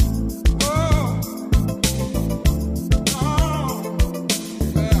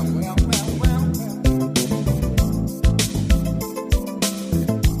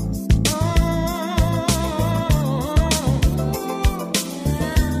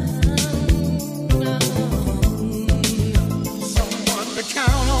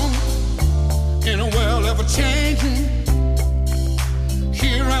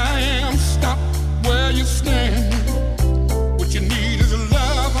you stand. What you need is a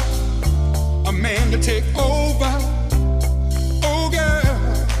lover, a man to take over. Oh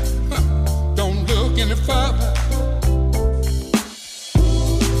girl, don't look any further.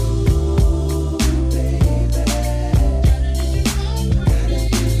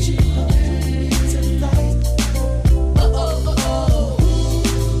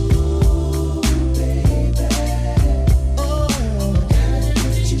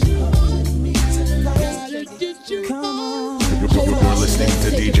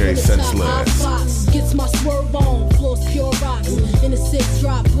 DJ Senseless. Gets my swerve on, floors pure rocks. In a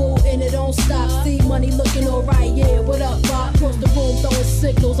 6-drop pool and it don't stop. See money looking alright, yeah, what up, Rock? Across the room throwing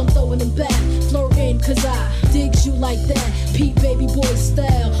signals, I'm throwing them back. Flirting, cause I digs you like that. Pete baby boy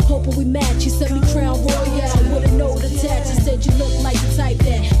style, hoping we match. You sent me Crown Royale with a note attached. You said you look like the type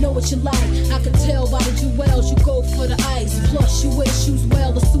that know what you like. I could tell by the jewels you go for the ice. Plus you wear shoes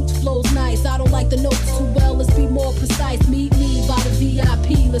well, the suit flows nice. I don't like the notes too well, let's be more precise. Meet me by the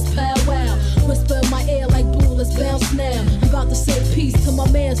VIP, let's powwow. Whisper in my ear like blue, let's bounce now. I'm about to say peace to my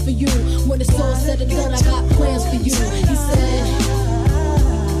mans for you. When it's all said and done, I got plans for you. He said,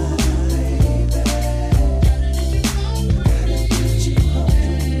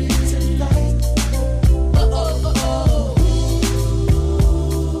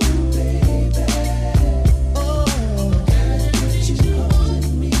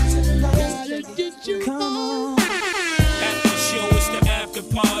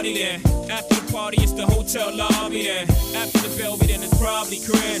 After the party, it's the hotel lobby there. After the Velvet, then it's probably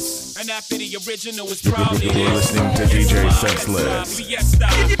Chris. And after the original, it's probably this. You're listening to DJ Senseless. Fiesta,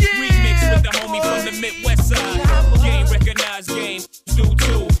 remix with the homie from the Midwest side. Game recognized, game do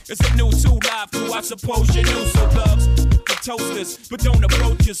too. It's a new 2 live crew, I suppose you knew. So loves for toasters, but don't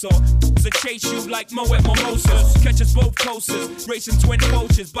approach us or to chase you like Mo at Mimosas. Catch us both closest, racing twin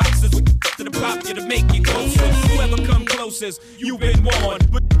coaches, boxes with to the pop you to make you closer. Whoever come closest, you've been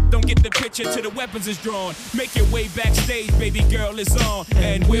warned. But don't get the picture till the weapons is drawn. Make your way backstage, baby girl is on.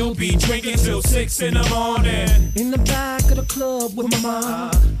 And we'll be drinking till 6 in the morning. In the back of the club with my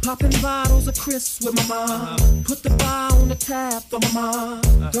mom, popping bottles of crisps with my mom. Put the bar on the tap for my mom,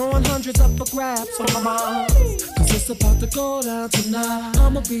 throwing hundreds up for grabs for my mom. Cause it's about to go down tonight.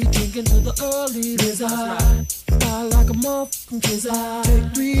 I'ma be drinking till the early desire. I like a motherfucking kiss. I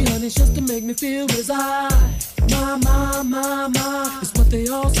take 3 honeys just to make me feel reside. My, it's what they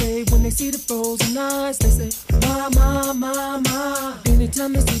all say when they see the frozen eyes. They say, my.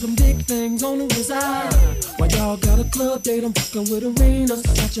 Anytime they see them big things on the reside. Why y'all got a club date? I'm fucking with arenas.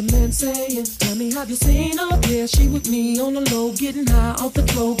 Got your man saying, tell me, have you seen her? Yeah, she with me on the low, getting high off the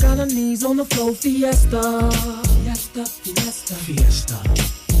floor. Got her knees on the floor. Fiesta, fiesta, fiesta, fiesta,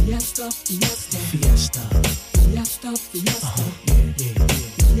 fiesta, fiesta, fiesta, fiesta, fiesta, yeah.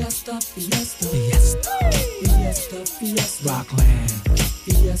 Fiesta, fiesta, fiesta, fiesta, fiesta, Rockland,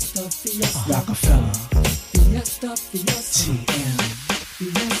 fiesta, fiesta, Rockefeller, fiesta, fiesta, TM,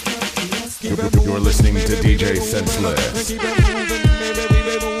 fiesta, fiesta. You're listening to DJ Senseless. Keep it moving, baby, we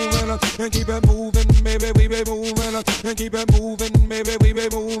be moving. And keep it moving, baby, we be moving. And keep it moving, baby, we be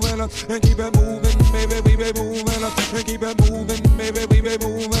moving. And keep it moving, baby, we be moving. And keep it moving, baby, we be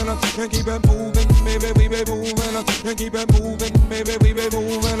moving. And keep it moving, baby, we be moving. And keep it moving, baby, we be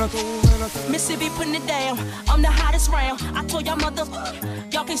moving. Mississippi putting it down. I'm the hottest round. I told y'all mother,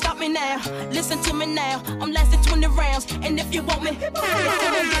 y'all can't stop me now. Listen to me now. I'm lasting 20 rounds. And if you want me, come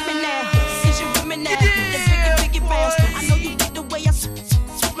and get me now. Since you with me now, the biggie bounce. I know you get the way I switch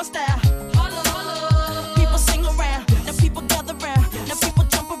my style. People sing around, now people gather round, now people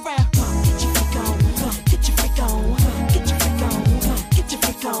jump around. Get your freak on, get your freak on, get your freak on, get your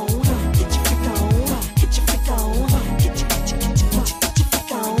freak on, get your freak on, get your freak on, get your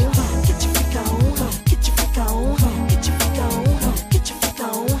freak on, get your freak on, get your freak on, get your freak on, get your freak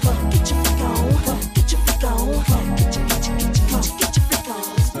on, get your freak on, get your freak on, get your freak on.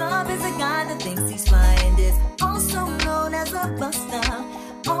 Love is a guy that thinks he's flying this. Also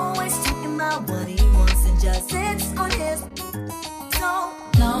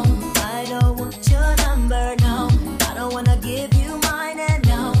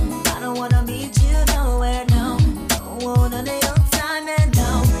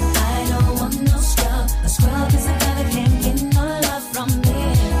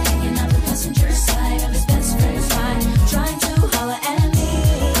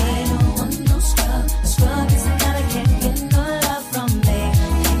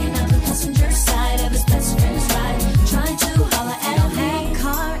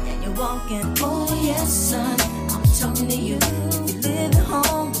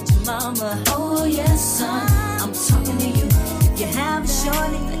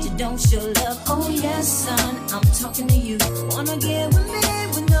don't show love. Oh yes, son, I'm talking to you. Wanna get with me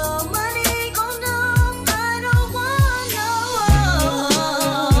with no money? Oh no, I don't want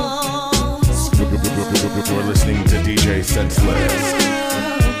no. You're listening to DJ Senseless.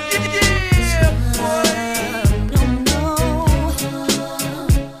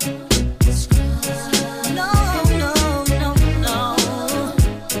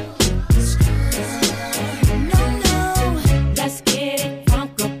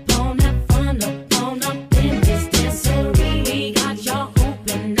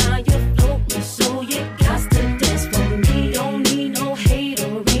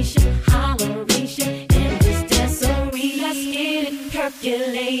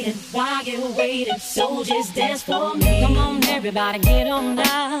 So just dance for me. Come on, everybody, get on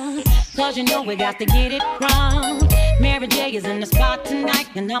down. Cause you know we got to get it wrong. Mary J is in the spot tonight,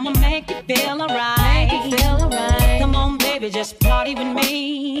 and I'ma make it feel alright. Come on, baby, just party with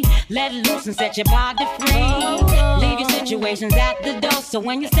me. Let it loose and set your body free. Leave your situations at the door, so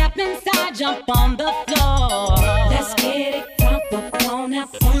when you step inside, jump on the floor. Let's get it crunk up on, have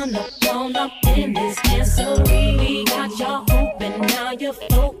fun up in this dancery. We got y'all open, now you're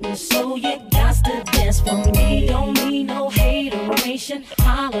floating, so you got to dance for me. Don't need no hateration,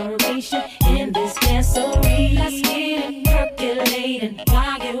 holleration in this dancery. Let's get it percolating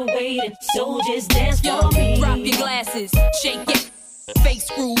while you're waiting, so just dance for me. Drop your glasses, shake it. Face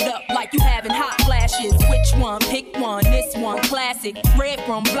screwed up like you having hot flashes. Which one? Pick one. This one classic. Red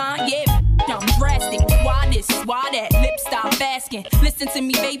from blind, yeah, I'm drastic. Why this? Why that? Lip stop asking. Listen to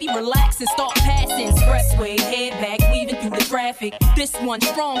me, baby, relax and start passing. Expressway, head back, weaving through the traffic. This one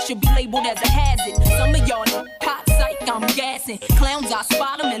strong should be labeled as a hazard. Some of y'all hot psych, I'm gassing. Clowns, I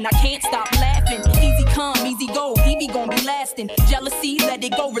spot them and I can't stop laughing. Easy come, easy go, he be gon' be lasting. Jealousy, let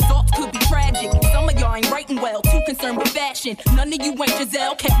it go, results could be tragic. Some of y'all ain't writing well, too concerned with fashion. None of you ain't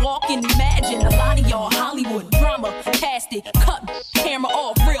Giselle, can't walk and imagine. A lot of y'all Hollywood drama, cast it, cut, camera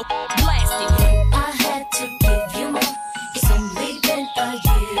off, real blasted. I had to give you more, it's only been a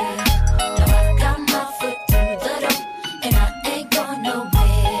year. Now I've got my foot through the door, and I ain't going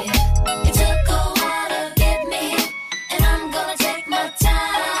nowhere. It took a while to get me, and I'm gonna take my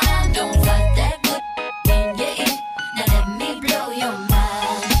time. Don't fight that good when you're in, now let me blow your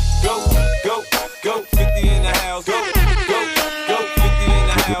mind. Go, 50 in the house, go, 50 in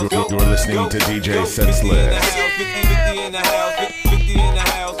the house, go. You're listening to DJ Senseless. 50 in the house, 50 in the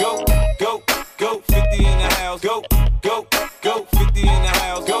house, go, 50 in the house, go, 50 in the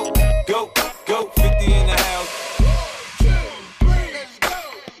house, go, 50 in the house.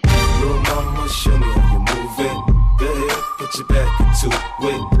 Little mama, show me how you move it. Go ahead, put your back into it.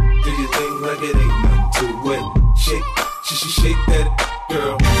 Do your thing like it ain't nothing to it. Shake that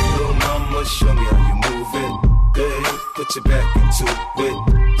girl. Little mama, show me how you move it. Go ahead, put your back into it.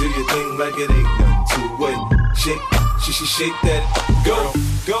 Do your thing like it ain't nothing to it. Shake that girl.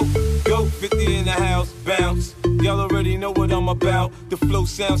 Go, 50 in the house, bounce. Y'all already know what I'm about. The flow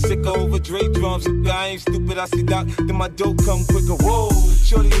sounds sick over Dre drums. I ain't stupid, I see Doc, then my dope come quicker. Whoa,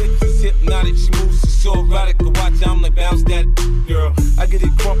 shorty hips is hypnotic, she moves, she's so erotic. I watch, I'm like, bounce that girl. I get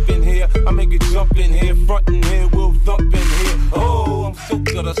it crump in here, I make it jump in here, front in here, we'll thump in here. Oh, I'm so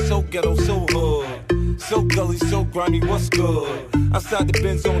gutter, so ghetto, so hood. So gully, so grimy, what's good? Outside the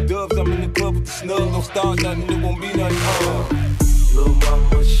Benz on dubs, I'm in the club with the snug. Don't start nothing, it won't be nothing. Little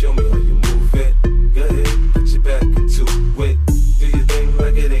mama, show me how you move it. Go ahead, put your back into it. Do your thing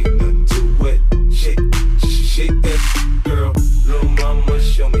like it ain't nothing to it. Shake that girl. Little mama,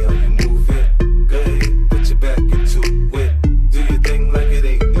 show me how you move it. Go ahead, put your back into it. Do your thing like it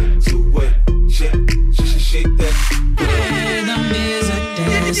ain't nothing to it. Shake that girl. Rhythm is a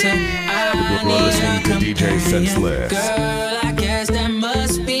dancer. You're listening to DJ Senseless. Girl, I guess that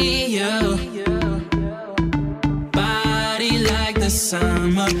must be you. Body like the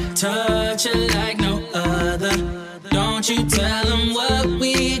summer, touch it like no other. Don't you tell them what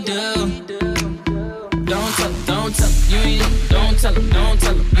we do. Don't tell them, you ain't need. Don't tell them,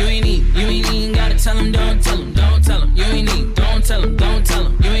 you ain't need. You ain't even gotta tell them, don't tell them, you ain't need. Don't tell them,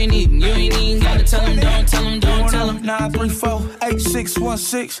 you ain't even gotta tell them, don't tell them,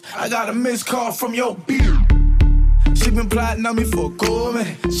 934-8616. I got a missed call from your beard. She been plotting on me for a cool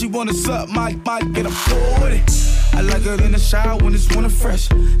minute. She wanna suck my get a floor with it. I like her in the shower when it's winter fresh.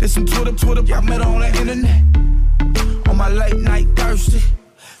 There's some Twitter, I met her on the internet. On my late night thirsty.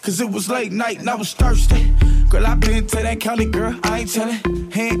 Cause it was late night and I was thirsty. Girl, I been to that county, girl, I ain't tellin'.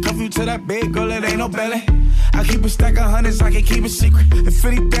 Handcuff you to that bed, girl, it ain't no belly. I keep a stack of hundreds, I can keep it secret. If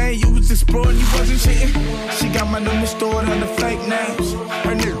anything, you was exploring, you wasn't cheating. She got my number stored under fake names.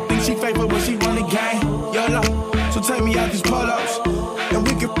 Her nigga think she faithful when she run the game. YOLO, so take me out these polos. And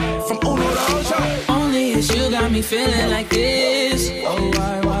we can got me feeling like this. Oh,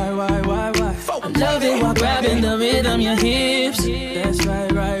 why? I love it while grabbing the rhythm, your hips. That's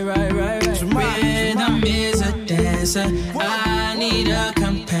right. Rhythm is a dancer. I need a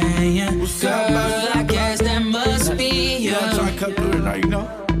companion. Girl, I guess that must be you.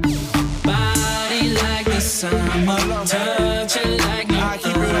 Body like the summer, touch it like no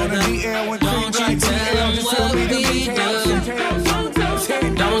other. Won't you tell them what we do?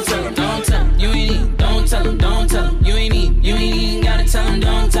 Don't tell them, you ain't need. Don't tell them, you ain't need. You ain't even gotta tell them,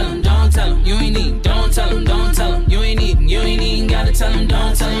 don't tell them, you ain't need. Don't tell them, you ain't need. You ain't even gotta tell them,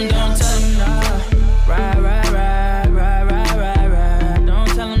 don't tell them, nah. Right. Don't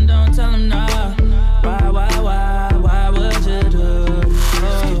tell them, nah. Why would you do?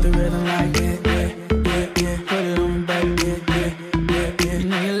 Keep the rhythm like that, yeah. Put it on me, baby, yeah. You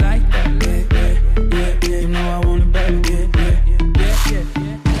know you like that, yeah. You know I want it, baby, yeah.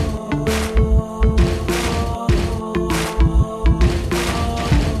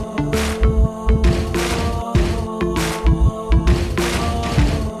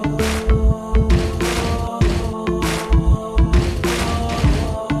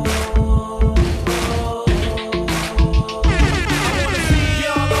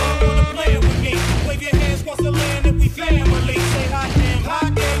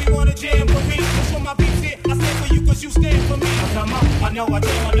 I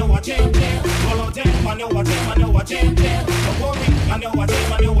know I jam. Roll on damn, I know I jam. Don't worry, I know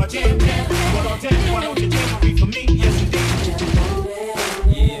I jam. Roll on damn, why don't you jam for me? Yes, indeed.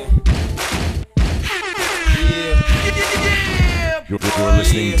 Yeah. You're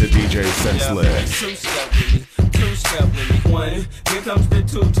listening to DJ Senseless. Two-step with me. One, here comes the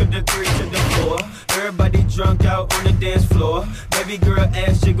 2 to the 3 to the 4. Everybody drunk out on the dance floor. Baby girl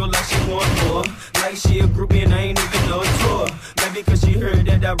ass jiggle like she want more. Like she a groupie and I ain't even no tour. Maybe cause she heard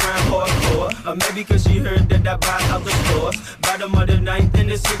that I rhyme hardcore. Or maybe cause she heard that I buy out the stores. Bottom of the ninth and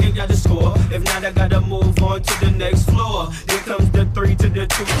the city got the score. If not, I gotta move on to the next floor. Here comes the 3 to the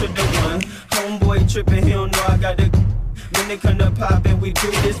 2 to the 1. Homeboy tripping, he don't know I got the... When they come to pop and we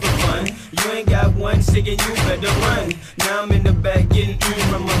do this for fun. You ain't got one singing, you better run. Now I'm in the back getting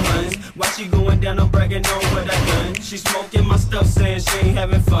from my huns. While she going down, I'm bragging on what I done. She smoking my stuff, saying she ain't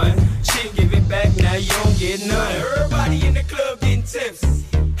having fun. She give it back, now you don't get none. Everybody in the club getting tips.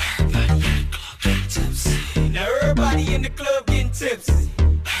 Now everybody in the club getting tips.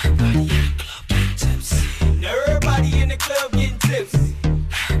 Now everybody in the club getting tips.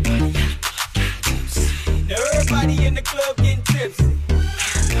 Everybody in the club getting tipsy.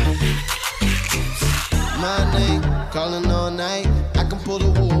 My name, calling all night. I can pull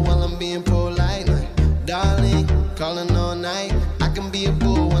the wool while I'm being polite. Like, darling, calling all night. I can be a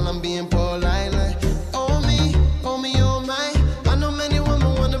bull while I'm being polite. Like, oh me, oh my. I know many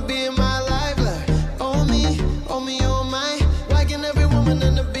women wanna be in my life. Like, oh me, oh my. Why can every woman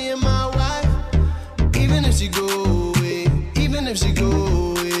end up being my wife? Even if she go away, even if she go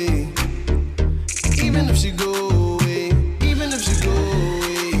away. Even if she go away,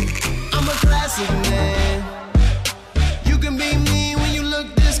 I'm a classic man. You can be mean when you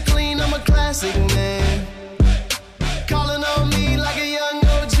look this clean, I'm a classic man. Calling on me like a young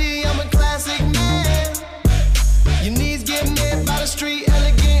OG, I'm a classic man. Your knees get met by the street,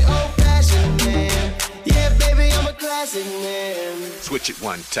 elegant, old-fashioned man. Yeah, baby, I'm a classic man. Switch it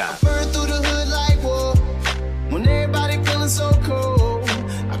one time. I burn through the hood like whoa. When everybody feeling so cold,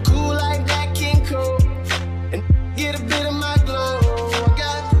 I cool like that King Cole. And get a bit of my glow. I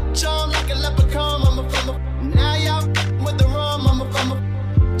got charm like a leprechaun, I'm a now y'all with the rum, I'm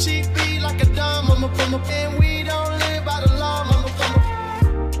a cheap beat like a dumb, I'm a and we don't live by the law, I'm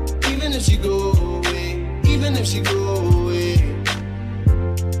a even if she go away, even if she go away,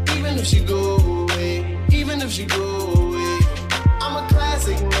 even if she go away, even if she go away, I'm a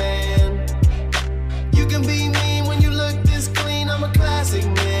classic man. You can be mean when you look this clean, I'm a classic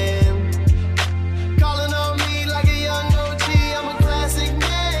man. Calling on me like a young OG, I'm a classic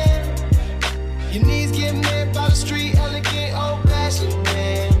man. Your knees get met by the street, elegant, old-fashioned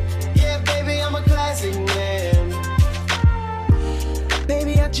man. Yeah, baby, I'm a classic man.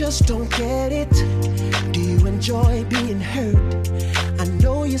 Baby, I just don't get it. Do you enjoy being hurt? I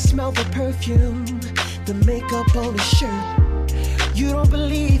know you smell the perfume, the makeup on his shirt. You don't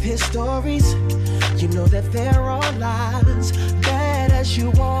believe his stories. You know that they're all lies. Bad as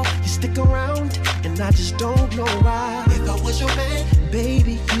you are, you stick around, and I just don't know why. If I was your man,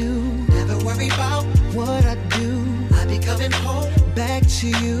 baby, you never worry about what I do. I be coming home back to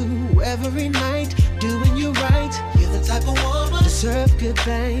you every night, doing you right. You're the type of woman deserve good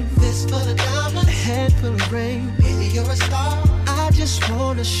fame. This for the diamonds, a head full of rain. Baby, you're a star. I just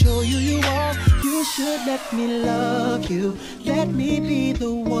wanna show you you are. You should let me love you. Let me be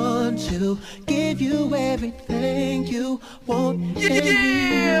the one to give you everything you want and need.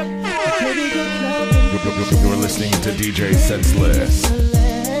 You're listening to DJ Senseless.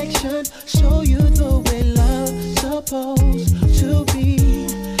 Selection, show you the way love's supposed to be.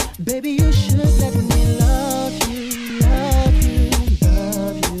 Baby, you should let me love you, love you,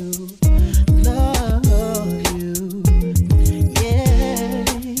 love you, love you. Yeah.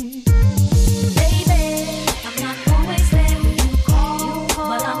 Baby, I'm not always there when you call,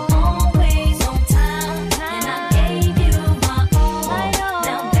 but I'm always on time. And I gave you my all.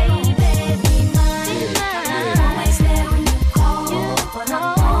 Now, baby, be mine. I'm not always there when you call, but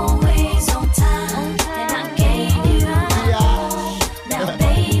I'm always on time. And I gave you my all. Now,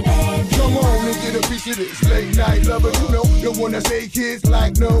 baby, come on and get a piece of this late night lover. You know, the one that say kids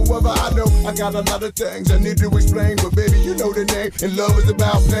like no other. I know I got a lot of things I need to explain, but baby, you know the name, and love is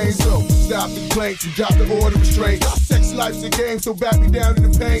about pain. So stop the complaints and drop the order of restraints. Our sex life's a game, so back me down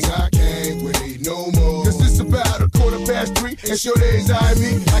in the pain. I can't wait no more. Cause it's about 3:15, and sure days I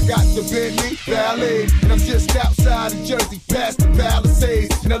me. I got the Bentley Ballet, and I'm just outside of Jersey, past the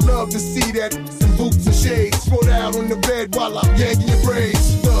Palisades. And I love to see that some boots and shades spread out on the bed while I'm yanking your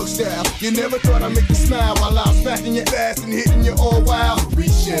braids. Thug style, you never thought I'd make you smile while I'm smacking your ass and hitting you all wild. We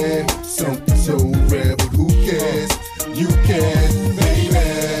share something so rare, but who cares? You can,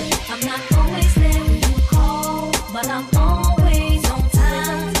 baby. I'm not always there when you call, but I'm always on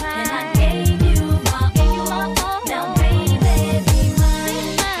time. And I gave you my all. Now, baby, be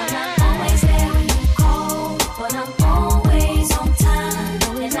mine. I'm not always there when you call, but I'm always on time.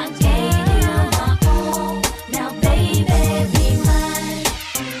 And I gave you my all. Now, baby, be mine.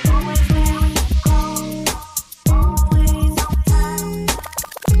 Always there when you call, always on time.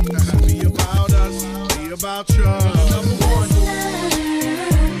 Be about us, be about you. Number one.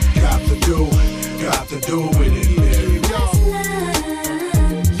 Got to do with it, baby.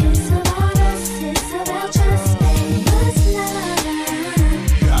 It's about us, it's about just what's love.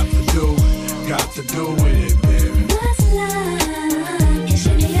 Got to do with it, baby. What's love? It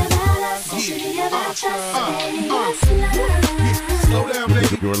should be about us, it should be about just what's love. Slow down,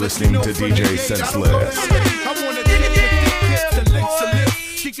 baby. You're listening to DJ Senseless. I want to take with tips to links to lips.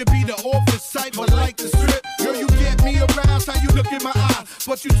 She could be the office site, but like the strip. Girl, you get me around, how you look in my eye.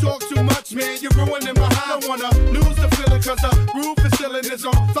 But you talk too much, man, you're ruining my high. I don't wanna lose the feeling, cause the roof is ceiling is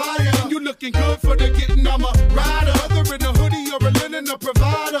on fire. And you looking good for the getting, I'm a rider. Whether in a hoodie or a linen, a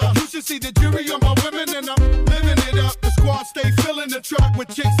provider. You should see the jury on my women, and I'm living it up. The squad stay filling the truck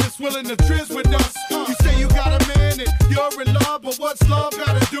with chicks that's willing to trizz with us. You say you got a man and you're in love, but what's love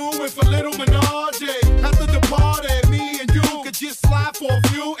gotta do with a little menage? After the party, me and you could just slide for a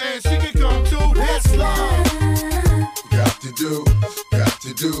few, and she could come too. That's love. Got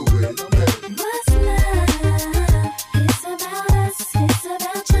to do with it, baby. What's love? It's about us, it's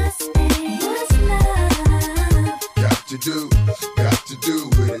about just what's love? Got to do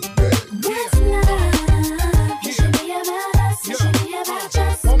with it, baby. What's love? It should be about us, it should be about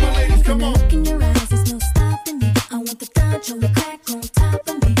just all my ladies, come on. Look in your eyes, there's no stopping me. I want the Dodge on the crack on top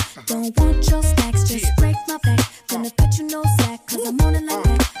of me. Don't want your stacks, just break my back. Gonna cut you no slack, cause I'm on it like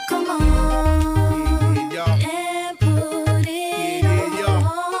that. Come on. And put it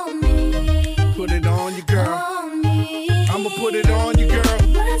on me. Put it on you, girl. On me. I'ma put it on you, girl.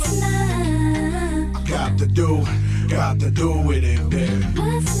 What's love? Got to do with it, baby.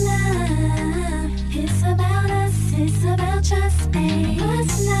 What's love? It's about us, it's about just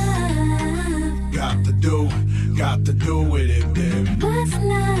what's love? Got to do with it, baby. What's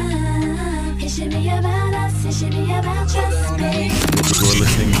love? It should be about us, it should be about just You're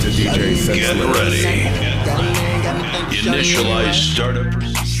listening to DJ Senseless. Get ready. Initialize startup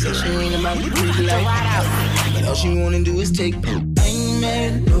procedure. But all she wanna do is take. I ain't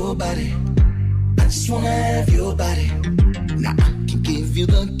mad at nobody. I just wanna have your body. Now I can give you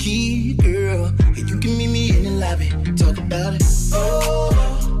the key, girl, and you can meet me in the lobby. Talk about it. Oh,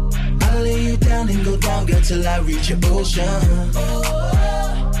 I'll lay you down and go down, girl, till I reach your ocean.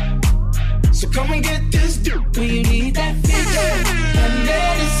 So come and get this dude. When you need that figure, that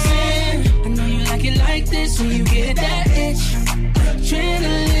medicine. I know you like it like this when you get that itch.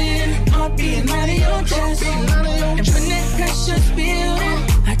 Adrenaline, heart beating out of your chest. And when that pressure's building,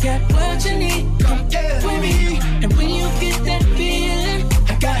 I got what you need. Come get with me. And when you get that feeling,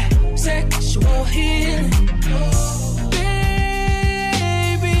 I got sexual healing.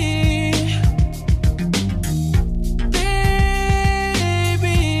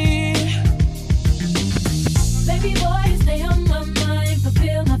 Baby boy, stay on my mind,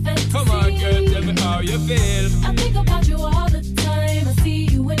 fulfill my fantasy. Come on, girl, tell me how you feel. I think about you all the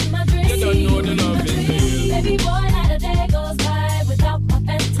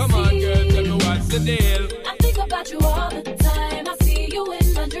all the time. I see you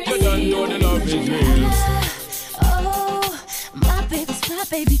in my dreams. You don't know the love is real. Oh, my baby's my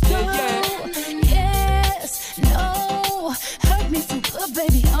baby girl. Yes, no, hurt me so good,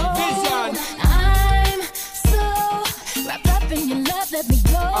 baby. Oh, Vision. I'm so wrapped up in your love. Let me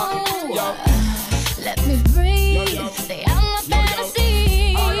go. Let me breathe. Stay out my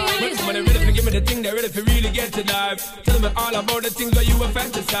fantasy. When they're ready to give me the thing, they're ready to really get to life. Tell me all about the things where you were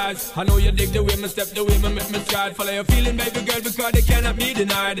fantasize. I know you dig the way me step, the way me make me stride. Follow your feeling, baby girl, because they cannot be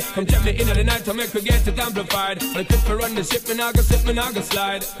denied. Come check me in the night to make me get it amplified. When I quit for run the ship, me now go slip, me now go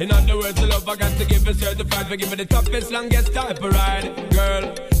slide. In other words, the love I got to give is certified. For give me the toughest, longest type of ride.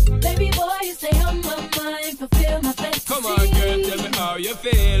 Girl, baby boy, you stay on my mind, fulfill my fantasy. Come on, girl, tell me how you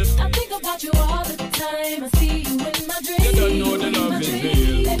feel. I think about you all the time.